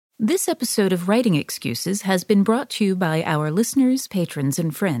This episode of Writing Excuses has been brought to you by our listeners, patrons,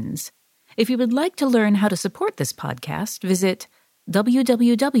 and friends. If you would like to learn how to support this podcast, visit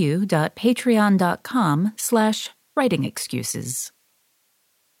www.patreon.com/writingexcuses.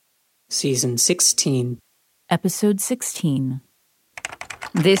 Season 16. Episode 16.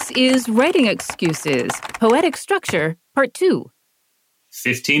 This is Writing Excuses, Poetic Structure, Part 2.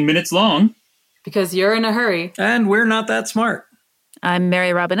 15 minutes long. Because you're in a hurry. And we're not that smart. I'm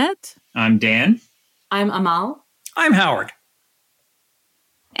Mary Robinette. I'm Dan. I'm Amal. I'm Howard.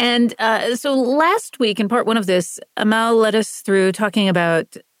 And so last week, in part one of this, Amal led us through talking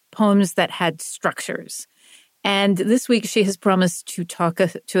about poems that had structures. And this week, she has promised to talk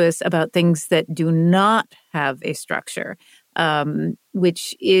to us about things that do not have a structure,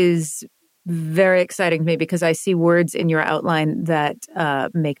 which is very exciting to me because I see words in your outline that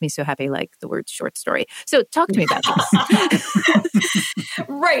make me so happy, like the word short story. So talk to me about this.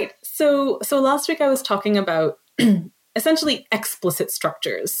 Right. So last week I was talking about essentially explicit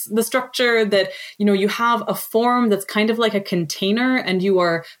structures. The structure that, you have a form that's kind of like a container and you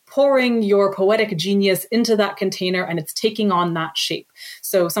are pouring your poetic genius into that container and it's taking on that shape.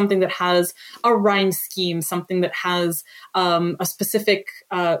 So something that has a rhyme scheme, something that has a specific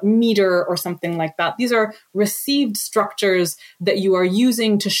meter or something like that. These are received structures that you are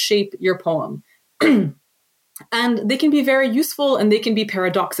using to shape your poem. And they can be very useful and they can be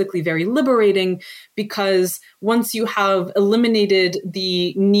paradoxically very liberating because once you have eliminated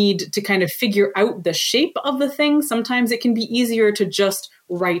the need to kind of figure out the shape of the thing, sometimes it can be easier to just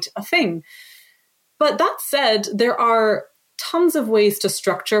write a thing. But that said, there are tons of ways to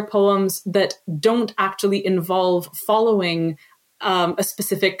structure poems that don't actually involve following a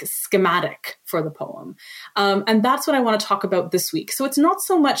specific schematic for the poem. And that's what I want to talk about this week. So it's not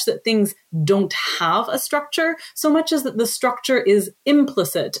so much that things don't have a structure, so much as that the structure is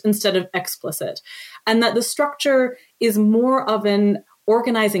implicit instead of explicit. And that the structure is more of an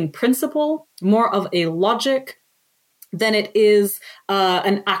organizing principle, more of a logic, than it is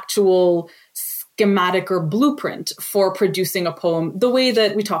an actual schematic or blueprint for producing a poem, the way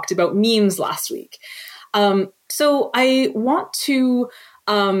that we talked about memes last week. So I want to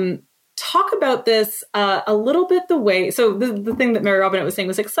talk about this a little bit the way. So the thing that Mary Robinette was saying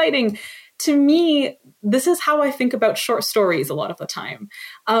was exciting. To me, this is how I think about short stories a lot of the time.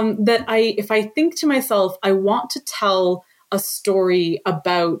 If I think to myself, I want to tell a story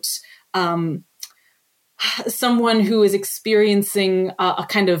about someone who is experiencing a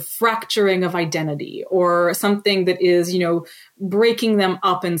kind of fracturing of identity or something that is, breaking them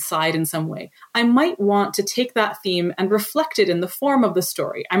up inside in some way. I might want to take that theme and reflect it in the form of the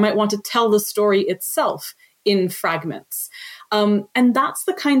story. I might want to tell the story itself in fragments. And that's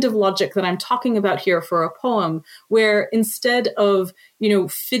the kind of logic that I'm talking about here for a poem, where instead of,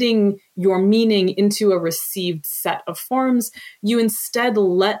 fitting your meaning into a received set of forms, you instead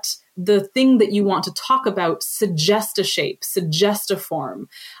let the thing that you want to talk about suggest a shape, suggest a form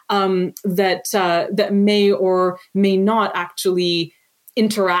that may or may not actually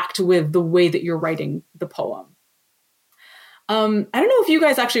interact with the way that you're writing the poem. I don't know if you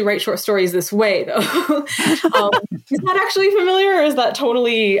guys actually write short stories this way, though. Is that actually familiar or is that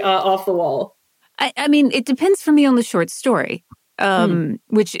totally off the wall? I mean, it depends for me on the short story.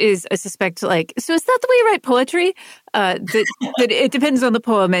 Which is, I suspect, so is that the way you write poetry? That it depends on the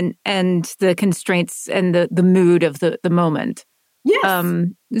poem and the constraints and the mood of the moment. Yes.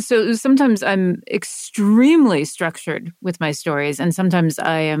 So sometimes I'm extremely structured with my stories, and sometimes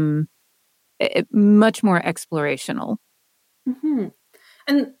I am much more explorational. Mm-hmm.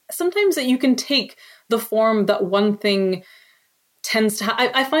 And sometimes that you can take the form that one thing tends to have.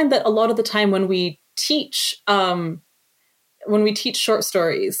 I find that a lot of the time when we teach short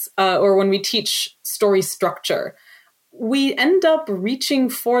stories or when we teach story structure, we end up reaching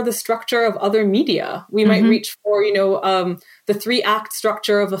for the structure of other media. We might reach for, the 3-act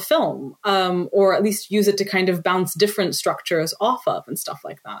structure of a film, or at least use it to kind of bounce different structures off of and stuff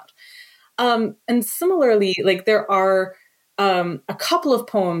like that. And similarly, there are a couple of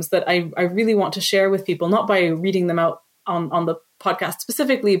poems that I really want to share with people, not by reading them out on the podcast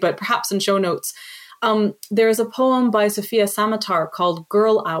specifically, but perhaps in show notes. There's a poem by Sofia Samatar called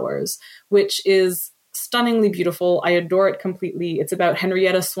Girl Hours, which is stunningly beautiful. I adore it completely. It's about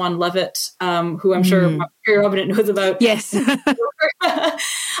Henrietta Swan Leavitt, who I'm sure Mary Robinette knows about. Yes. So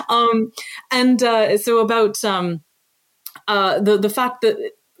about the fact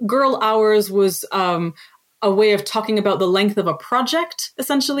that Girl Hours was a way of talking about the length of a project,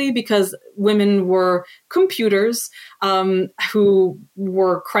 essentially, because women were computers who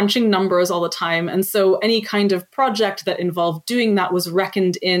were crunching numbers all the time. And so any kind of project that involved doing that was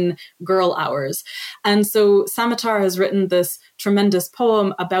reckoned in girl hours. And so Samatar has written this tremendous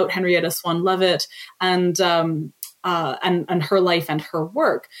poem about Henrietta Swan Leavitt and her life and her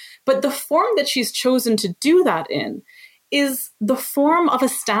work. But the form that she's chosen to do that in is the form of a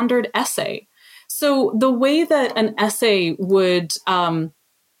standard essay. So the way that an essay would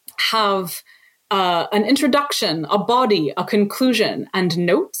have an introduction, a body, a conclusion, and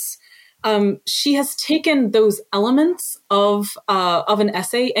notes, she has taken those elements of an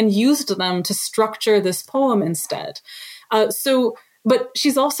essay and used them to structure this poem instead. But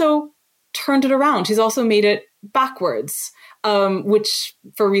she's also turned it around. She's also made it backwards, which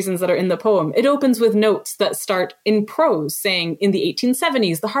for reasons that are in the poem. It opens with notes that start in prose saying, in the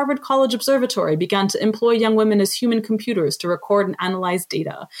 1870s, the Harvard College Observatory began to employ young women as human computers to record and analyze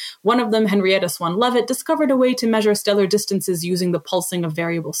data. One of them, Henrietta Swan Leavitt, discovered a way to measure stellar distances using the pulsing of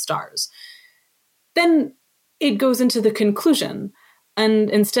variable stars. Then it goes into the conclusion, and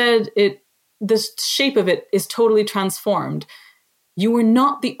instead the shape of it is totally transformed. You were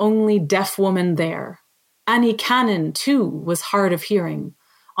not the only deaf woman there. Annie Cannon, too, was hard of hearing.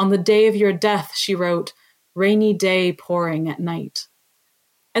 On the day of your death, she wrote, rainy day pouring at night.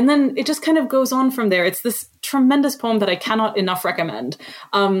 And then it just kind of goes on from there. It's this tremendous poem that I cannot enough recommend.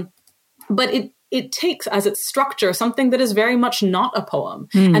 But it takes as its structure something that is very much not a poem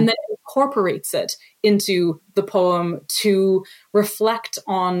and then incorporates it into the poem to reflect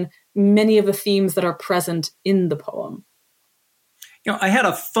on many of the themes that are present in the poem. I had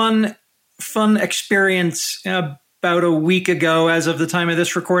a fun experience about a week ago, as of the time of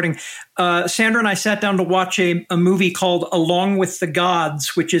this recording. Sandra and I sat down to watch a movie called Along with the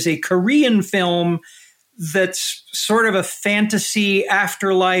Gods, which is a Korean film that's sort of a fantasy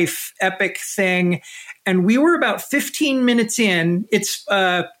afterlife epic thing. And we were about 15 minutes in. It's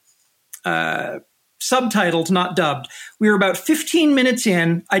subtitled, not dubbed. We were about 15 minutes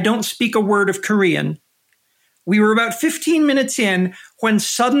in. I don't speak a word of Korean. We were about 15 minutes in when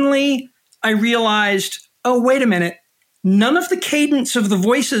suddenly I realized, oh, wait a minute. None of the cadence of the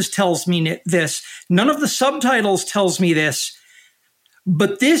voices tells me this. None of the subtitles tells me this.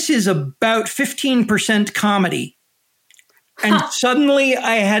 But this is about 15% comedy. And suddenly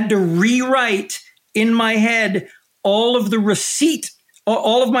I had to rewrite in my head all of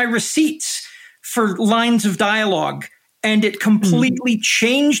my receipts for lines of dialogue. And it completely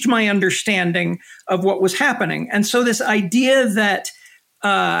changed my understanding of what was happening. And so this idea that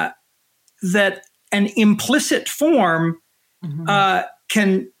that an implicit form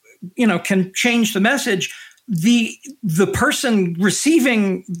can change the message, the person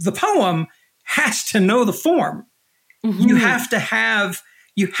receiving the poem has to know the form. You have to have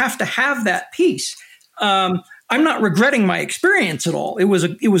that piece. I'm not regretting my experience at all. It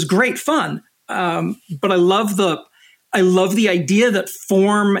was great fun. But I love the idea that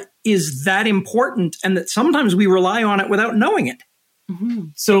form is that important and that sometimes we rely on it without knowing it.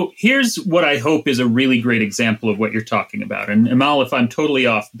 So here's what I hope is a really great example of what you're talking about. And Amal, if I'm totally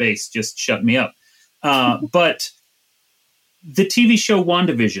off base, just shut me up. But the TV show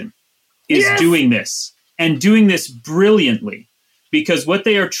WandaVision is doing this and doing this brilliantly, because what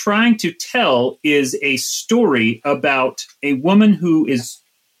they are trying to tell is a story about a woman who is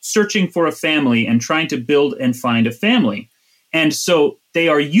searching for a family and trying to build and find a family. And so they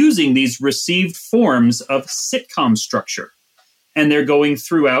are using these received forms of sitcom structure. And they're going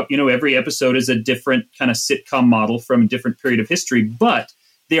throughout, every episode is a different kind of sitcom model from a different period of history, but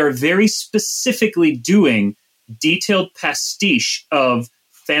they are very specifically doing detailed pastiche of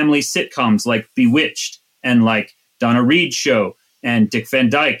family sitcoms like Bewitched and like Donna Reed's Show and Dick Van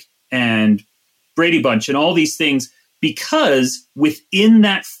Dyke and Brady Bunch and all these things, because within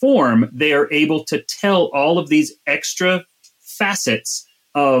that form, they are able to tell all of these extra facets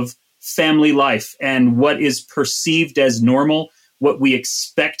of family life and what is perceived as normal, what we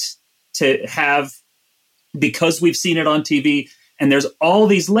expect to have because we've seen it on TV. And there's all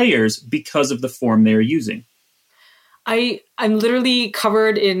these layers because of the form they're using. I'm literally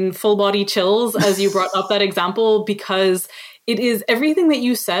covered in full body chills as you brought up that example, because it is everything that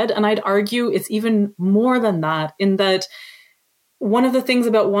you said. And I'd argue it's even more than that, in that one of the things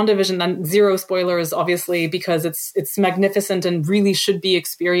about WandaVision, and zero spoilers, obviously, because it's magnificent and really should be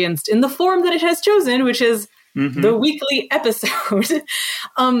experienced in the form that it has chosen, which is the weekly episode.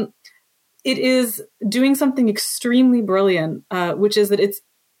 It is doing something extremely brilliant, which is that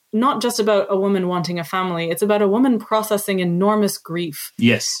not just about a woman wanting a family. It's about a woman processing enormous grief.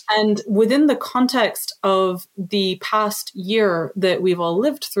 Yes. And within the context of the past year that we've all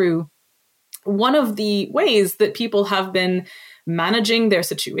lived through, one of the ways that people have been managing their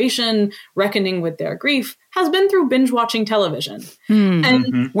situation, reckoning with their grief, has been through binge watching television.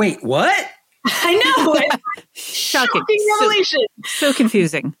 And wait, what? I know. Shocking revelation. So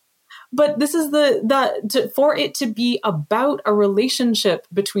confusing. But this is for it to be about a relationship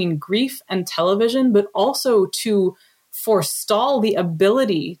between grief and television, but also to forestall the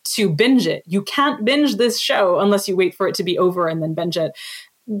ability to binge it. You can't binge this show unless you wait for it to be over and then binge it.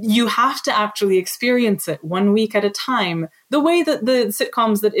 You have to actually experience it 1 week at a time. The way that the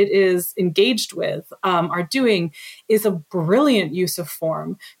sitcoms that it is engaged with are doing is a brilliant use of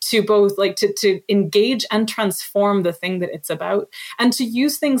form to both to engage and transform the thing that it's about, and to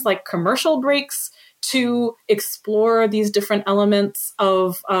use things like commercial breaks to explore these different elements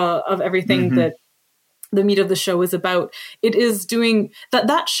of everything that the meat of the show is about. It is doing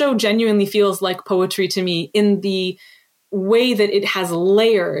that show genuinely feels like poetry to me in the way that it has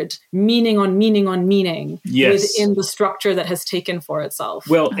layered meaning on meaning on meaning within the structure that has taken for itself.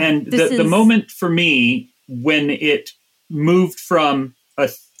 Well, and the moment for me when it moved from a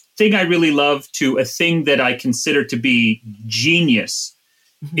thing I really love to a thing that I consider to be genius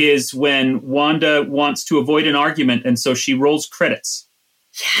is when Wanda wants to avoid an argument, and so she rolls credits.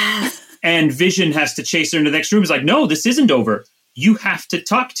 Yes. And Vision has to chase her into the next room. It's like, no, this isn't over. You have to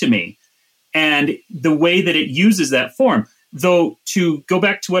talk to me. And the way that it uses that form, though, to go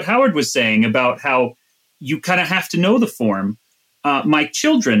back to what Howard was saying about how you kind of have to know the form, my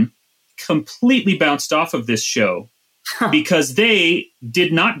children completely bounced off of this show because they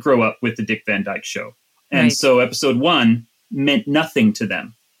did not grow up with the Dick Van Dyke Show. And so episode 1 meant nothing to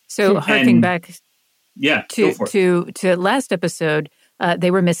them. So harking back to last episode,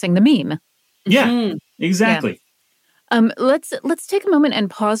 they were missing the meme. Yeah, exactly. Yeah. Let's take a moment and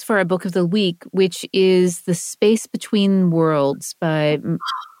pause for our book of the week, which is The Space Between Worlds,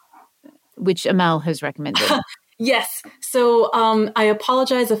 which Amal has recommended. Yes. So I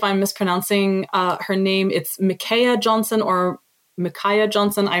apologize if I'm mispronouncing her name. It's Micaiah Johnson or Micaiah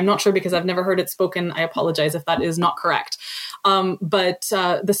Johnson. I'm not sure because I've never heard it spoken. I apologize if that is not correct. But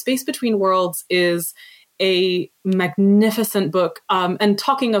The Space Between Worlds is a magnificent book. And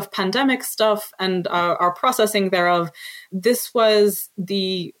talking of pandemic stuff and our processing thereof, this was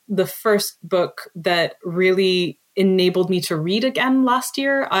the first book that really enabled me to read again last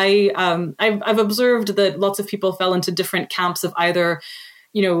year. I've observed that lots of people fell into different camps of either,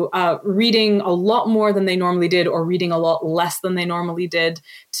 reading a lot more than they normally did or reading a lot less than they normally did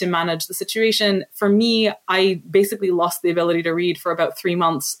to manage the situation. For me, I basically lost the ability to read for about 3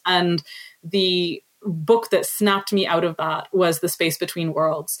 months. And the book that snapped me out of that was The Space Between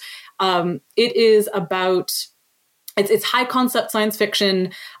Worlds. It is about, it's high concept science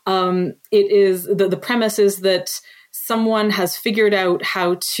fiction. It is, the premise is that someone has figured out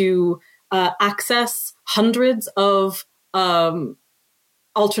how to access hundreds of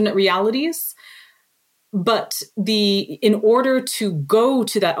alternate realities. But in order to go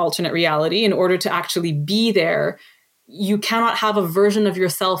to that alternate reality, in order to actually be there, you cannot have a version of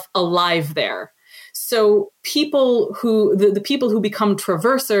yourself alive there. So people the people who become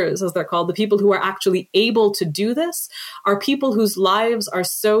traversers, as they're called, the people who are actually able to do this, are people whose lives are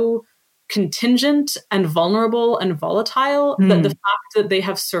so contingent and vulnerable and volatile that the fact that they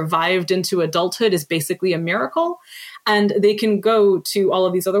have survived into adulthood is basically a miracle. And they can go to all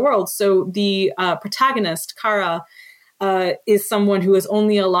of these other worlds. So the protagonist, Kara, is someone who is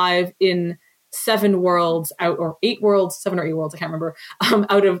only alive in 7 worlds out, or 8 worlds, 7 or 8 worlds, I can't remember,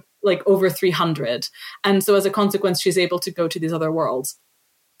 out of like over 300. And so as a consequence, she's able to go to these other worlds.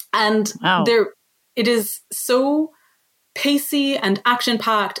 And it is so pacey and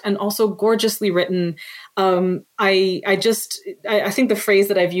action-packed and also gorgeously written. I think the phrase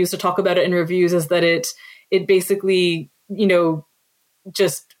that I've used to talk about it in reviews is that it basically,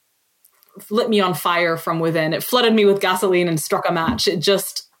 just lit me on fire from within. It flooded me with gasoline and struck a match. It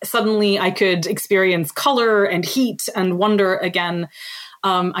just, suddenly I could experience color and heat and wonder again.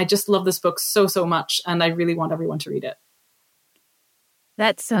 I just love this book so, so much, and I really want everyone to read it.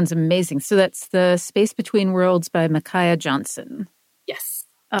 That sounds amazing. So that's The Space Between Worlds by Micaiah Johnson. Yes.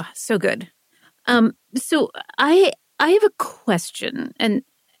 Oh, so good. So I have a question, and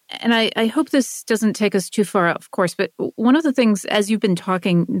I hope this doesn't take us too far out, of course, but one of the things, as you've been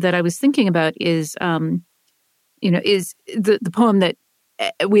talking, that I was thinking about is, is the poem that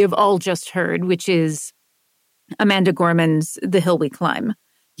we have all just heard, which is Amanda Gorman's The Hill We Climb,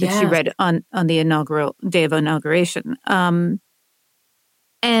 that she read on the inaugural day of inauguration.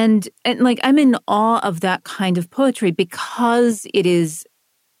 And like, I'm in awe of that kind of poetry because it is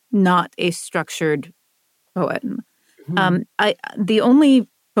not a structured poem. The only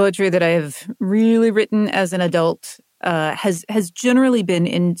poetry that I have really written as an adult has generally been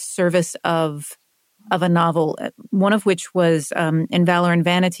in service of a novel. One of which was in Valor and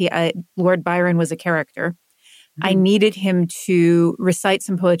Vanity. Lord Byron was a character. I needed him to recite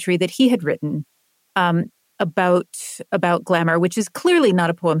some poetry that he had written about glamour, which is clearly not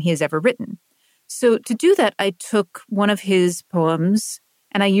a poem he has ever written. So to do that, I took one of his poems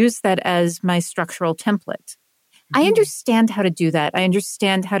and I used that as my structural template. I understand how to do that. I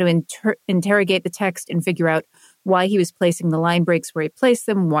understand how to interrogate the text and figure out why he was placing the line breaks where he placed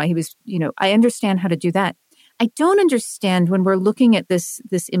them, why he was, I understand how to do that. I don't understand when we're looking at this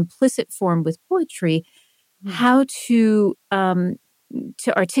implicit form with poetry, how to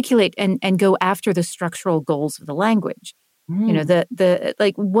articulate and go after the structural goals of the language. So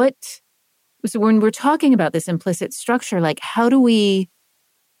when we're talking about this implicit structure, like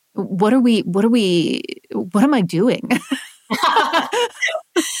what am I doing?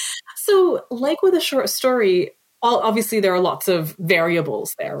 So like with a short story, obviously there are lots of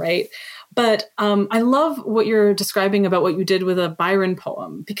variables there, right? But I love what you're describing about what you did with a Byron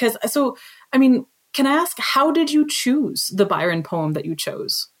poem, because can I ask, how did you choose the Byron poem that you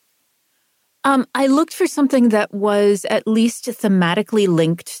chose? I looked for something that was at least thematically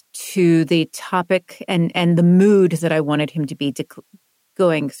linked to the topic and the mood that I wanted him to be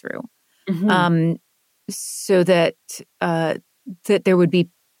going through, so that that there would be,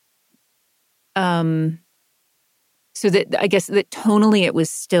 so that I guess that tonally it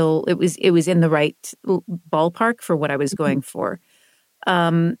was in the right ballpark for what I was going for.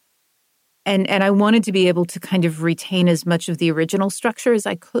 And I wanted to be able to kind of retain as much of the original structure as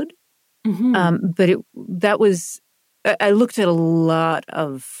I could. But I looked at a lot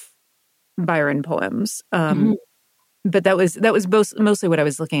of Byron poems. But that was mostly what I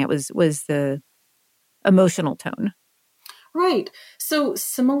was looking at was the emotional tone. Right. So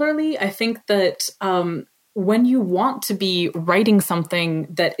similarly, I think that when you want to be writing something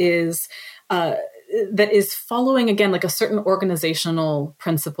that is following, again, like a certain organizational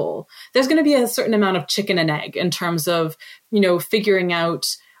principle, there's going to be a certain amount of chicken and egg in terms of, figuring out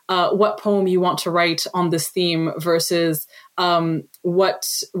what poem you want to write on this theme versus what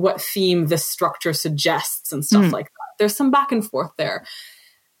theme this structure suggests and stuff like that. There's some back and forth there.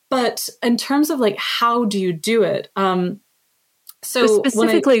 But in terms of like, how do you do it? So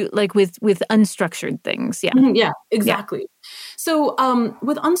specifically like with unstructured things. Yeah. Yeah, exactly. Yeah. So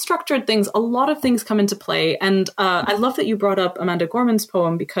with unstructured things, a lot of things come into play. And I love that you brought up Amanda Gorman's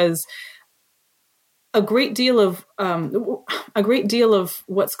poem, because a great deal of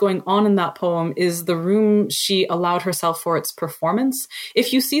what's going on in that poem is the room she allowed herself for its performance.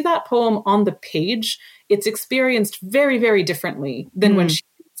 If you see that poem on the page, it's experienced very, very differently than when she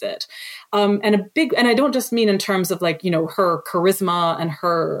reads it. And I don't just mean in terms of like, her charisma and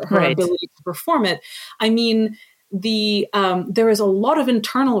her right. ability to perform it. I mean, there is a lot of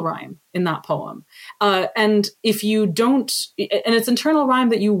internal rhyme in that poem. And if you don't, and it's internal rhyme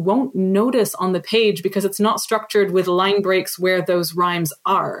that you won't notice on the page because it's not structured with line breaks where those rhymes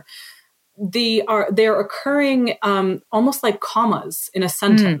are. They're occurring almost like commas in a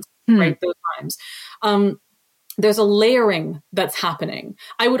sentence, right? Those rhymes. There's a layering that's happening.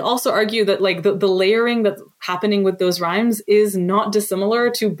 I would also argue that like the layering that's happening with those rhymes is not dissimilar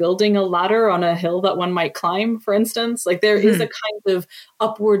to building a ladder on a hill that one might climb, for instance. Like there is a kind of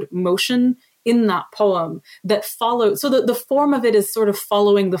upward motion in that poem that follows. So the form of it is sort of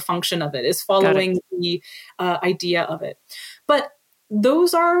following the function of it, is following the idea of it. But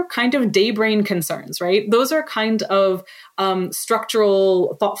those are kind of day brain concerns, right? Those are kind of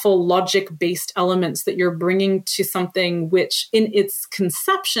structural, thoughtful, logic-based elements that you're bringing to something which in its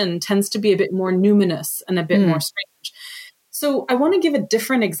conception tends to be a bit more numinous and a bit more strange. So I want to give a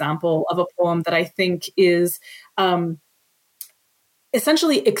different example of a poem that I think is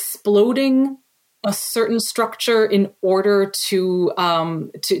essentially exploding a certain structure in order to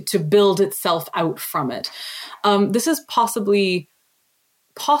build itself out from it. This is possibly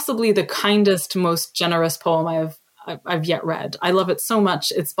the kindest, most generous poem I've yet read. I love it so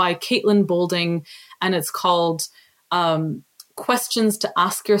much. It's by Caitlin Boulding, and it's called Questions to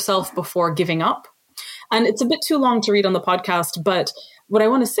Ask Yourself Before Giving Up. And it's a bit too long to read on the podcast, but what I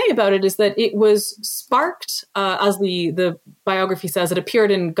want to say about it is that it was sparked, as the biography says, it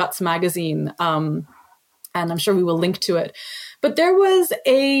appeared in Guts magazine, and I'm sure we will link to it. But there was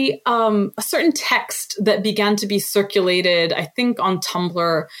a certain text that began to be circulated, I think, on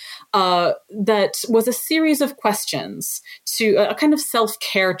Tumblr, that was a series of questions to a kind of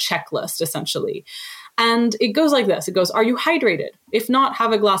self-care checklist, essentially. And it goes like this. It goes, are you hydrated? If not,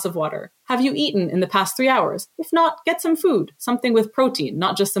 have a glass of water. Have you eaten in the past 3 hours? If not, get some food, something with protein,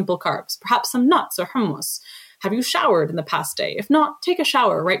 not just simple carbs, perhaps some nuts or hummus. Have you showered in the past day? If not, take a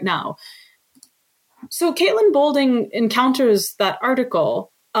shower right now. So Caitlin Boulding encounters that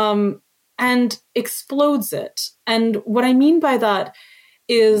article and explodes it. And what I mean by that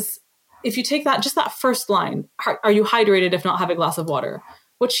is, if you take that, just that first line, are you hydrated? If not, have a glass of water.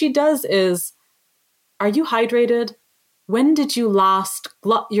 What she does is, are you hydrated? When did you last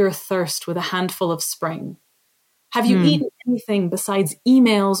glut your thirst with a handful of spring? Have you eaten anything besides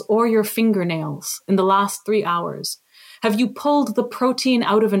emails or your fingernails in the last 3 hours? Have you pulled the protein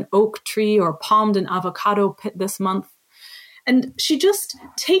out of an oak tree or palmed an avocado pit this month? And she just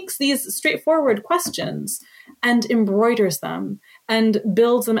takes these straightforward questions and embroiders them and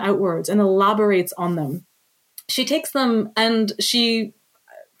builds them outwards and elaborates on them. She takes them and she,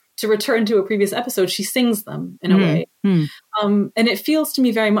 to return to a previous episode, she sings them in a way. And it feels to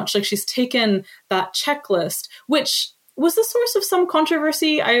me very much like she's taken that checklist, which was the source of some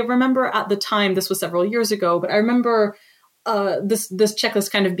controversy. I remember at the time, this was several years ago, but I remember this checklist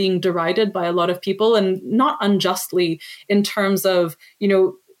kind of being derided by a lot of people, and not unjustly, in terms of,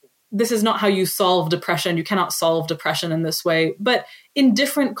 this is not how you solve depression. You cannot solve depression in this way. But in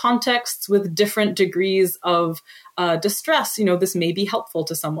different contexts with different degrees of distress, this may be helpful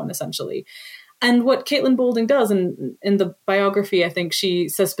to someone, essentially. And what Caitlin Boulding does, and in the biography, I think she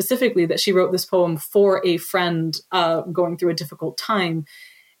says specifically that she wrote this poem for a friend going through a difficult time.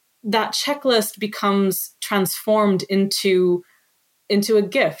 That checklist becomes transformed into a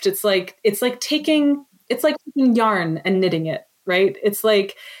gift. It's like taking yarn and knitting it, right? It's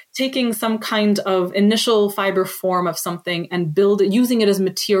like taking some kind of initial fiber form of something and using it as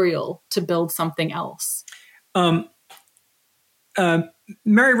material to build something else.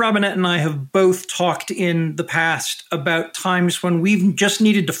 Mary Robinette and I have both talked in the past about times when we've just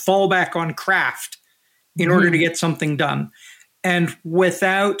needed to fall back on craft in order to get something done. And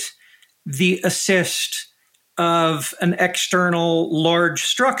without the assist of an external large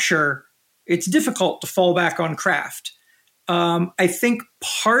structure, it's difficult to fall back on craft. I think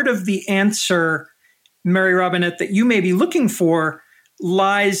part of the answer, Mary Robinette, that you may be looking for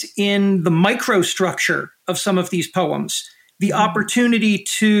lies in the microstructure of some of these poems. The opportunity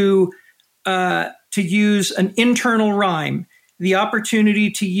to use an internal rhyme, the opportunity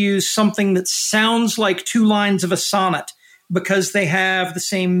to use something that sounds like two lines of a sonnet because they have the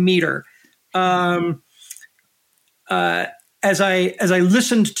same meter. As I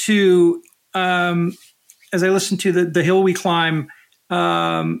listened to the Hill We Climb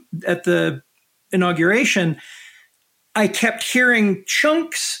at the inauguration, I kept hearing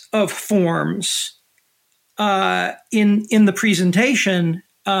chunks of forms in the presentation,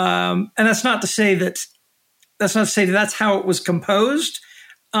 and that's not to say that's how it was composed.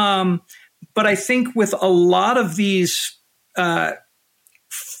 But I think with a lot of these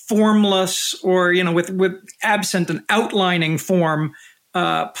formless, or with absent an outlining form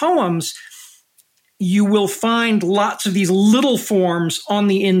poems, you will find lots of these little forms on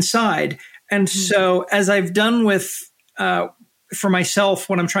the inside. And so, as I've done with for myself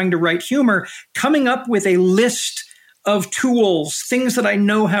when I'm trying to write humor, coming up with a list of tools, things that I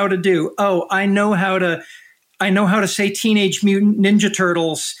know how to do. Oh, I know how to say Teenage Mutant Ninja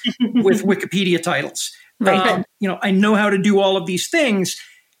Turtles with Wikipedia titles. Right. I know how to do all of these things.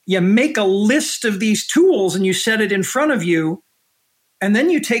 You make a list of these tools and you set it in front of you, and then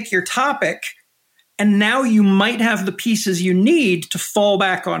you take your topic, and now you might have the pieces you need to fall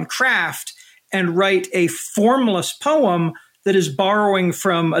back on craft and write a formless poem that is borrowing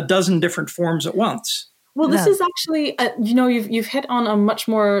from a dozen different forms at once. Well, this is actually, you've hit on a much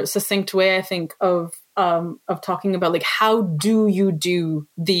more succinct way, I think, of talking about like, how do you do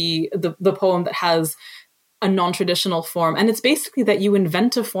the poem that has a non-traditional form? And it's basically that you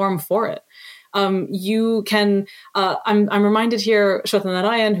invent a form for it. You can, I'm reminded here, Shweta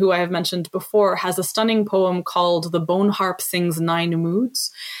Narayan, who I have mentioned before, has a stunning poem called The Bone Harp Sings 9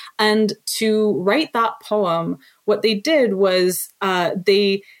 Moods. And to write that poem, what they did was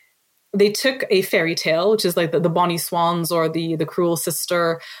they took a fairy tale, which is like the Bonnie Swans or the Cruel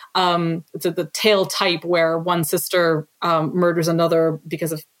Sister. It's the tale type where one sister murders another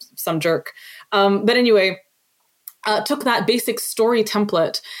because of some jerk. But anyway, took that basic story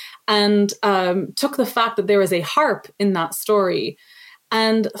template and took the fact that there is a harp in that story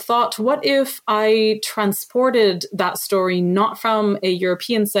and thought, what if I transported that story not from a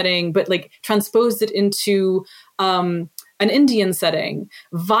European setting, but like transposed it into an Indian setting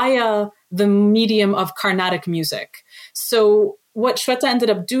via the medium of Carnatic music? So what Shweta ended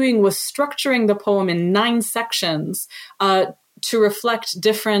up doing was structuring the poem in 9 sections to reflect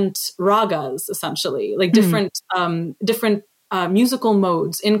different ragas, essentially, like different musical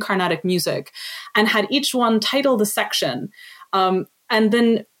modes in Carnatic music, and had each one title the section. And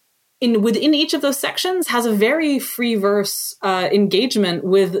then within each of those sections has a very free verse engagement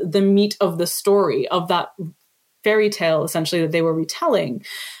with the meat of the story of that fairy tale, essentially, that they were retelling.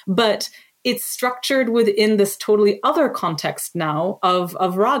 But it's structured within this totally other context now of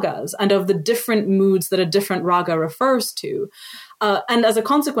ragas and of the different moods that a different raga refers to. And as a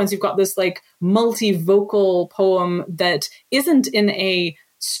consequence, you've got this like multi-vocal poem that isn't in a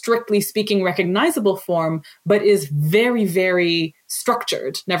strictly speaking recognizable form, but is very, very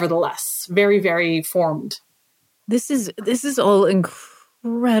structured, nevertheless, very, very formed. This is all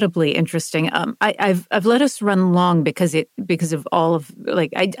incredibly interesting. I've let us run long because of all of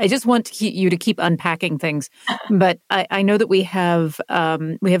like I just want you to keep unpacking things, but I know that we have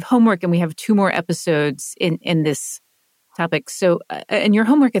homework and we have 2 more episodes in this topic. So and your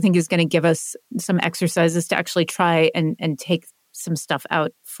homework I think is going to give us some exercises to actually try and take some stuff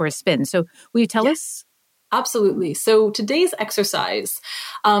out for a spin. So will you tell us? Absolutely. So today's exercise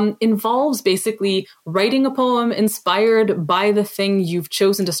involves basically writing a poem inspired by the thing you've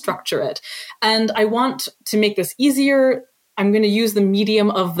chosen to structure it. And I want to make this easier. I'm going to use the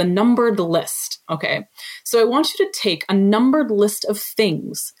medium of the numbered list. Okay. So I want you to take a numbered list of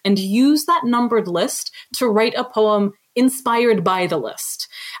things and use that numbered list to write a poem inspired by the list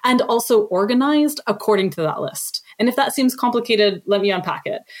and also organized according to that list. And if that seems complicated, let me unpack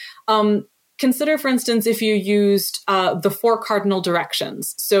it. Consider, for instance, if you used the 4 cardinal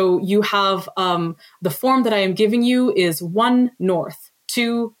directions. So you have the form that I am giving you is 1 north,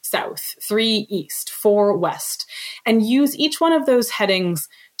 2 south, 3 east, 4 west, and use each one of those headings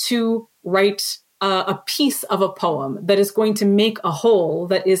to write a piece of a poem that is going to make a whole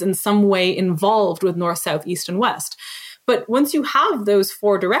that is in some way involved with north, south, east, and west. But once you have those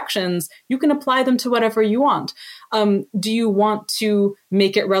 4 directions, you can apply them to whatever you want. Do you want to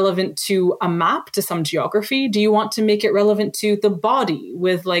make it relevant to a map, to some geography? Do you want to make it relevant to the body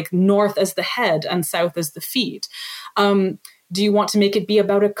with like north as the head and south as the feet? Do you want to make it be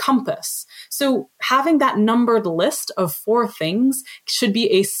about a compass? So having that numbered list of 4 things should be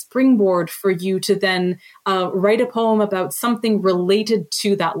a springboard for you to then write a poem about something related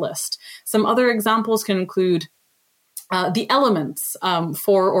to that list. Some other examples can include the elements, 4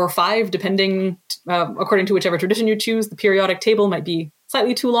 or 5, depending according to whichever tradition you choose. The periodic table might be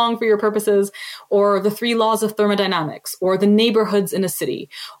slightly too long for your purposes, or the 3 laws of thermodynamics, or the neighborhoods in a city,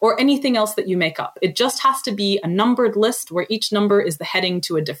 or anything else that you make up. It just has to be a numbered list where each number is the heading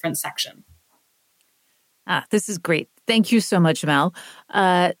to a different section. This is great. Thank you so much, Mel.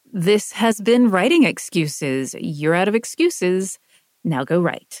 This has been Writing Excuses. You're out of excuses. Now go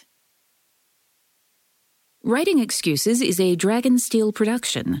write. Writing Excuses is a Dragonsteel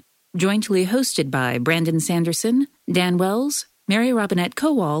production, jointly hosted by Brandon Sanderson, Dan Wells, Mary Robinette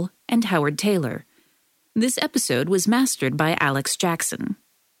Kowal, and Howard Taylor. This episode was mastered by Alex Jackson.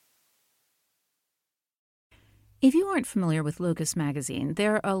 If you aren't familiar with Locus Magazine,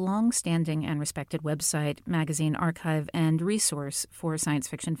 they're a long-standing and respected website, magazine, archive, and resource for science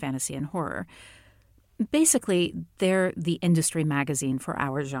fiction, fantasy, and horror. Basically, they're the industry magazine for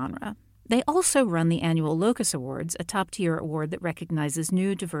our genre. They also run the annual Locus Awards, a top-tier award that recognizes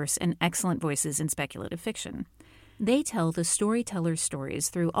new, diverse, and excellent voices in speculative fiction. They tell the storyteller's stories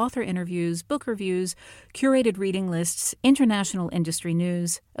through author interviews, book reviews, curated reading lists, international industry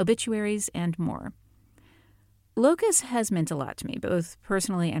news, obituaries, and more. Locus has meant a lot to me, both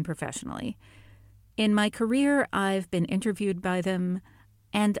personally and professionally. In my career, I've been interviewed by them,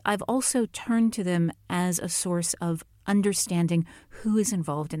 and I've also turned to them as a source of understanding who is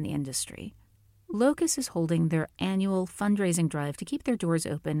involved in the industry. Locus is holding their annual fundraising drive to keep their doors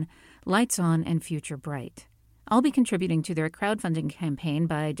open, lights on, and future bright. I'll be contributing to their crowdfunding campaign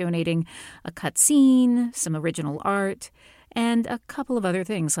by donating a cut scene, some original art, and a couple of other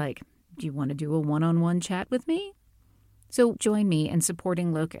things like, do you want to do a one-on-one chat with me? So join me in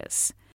supporting Locus.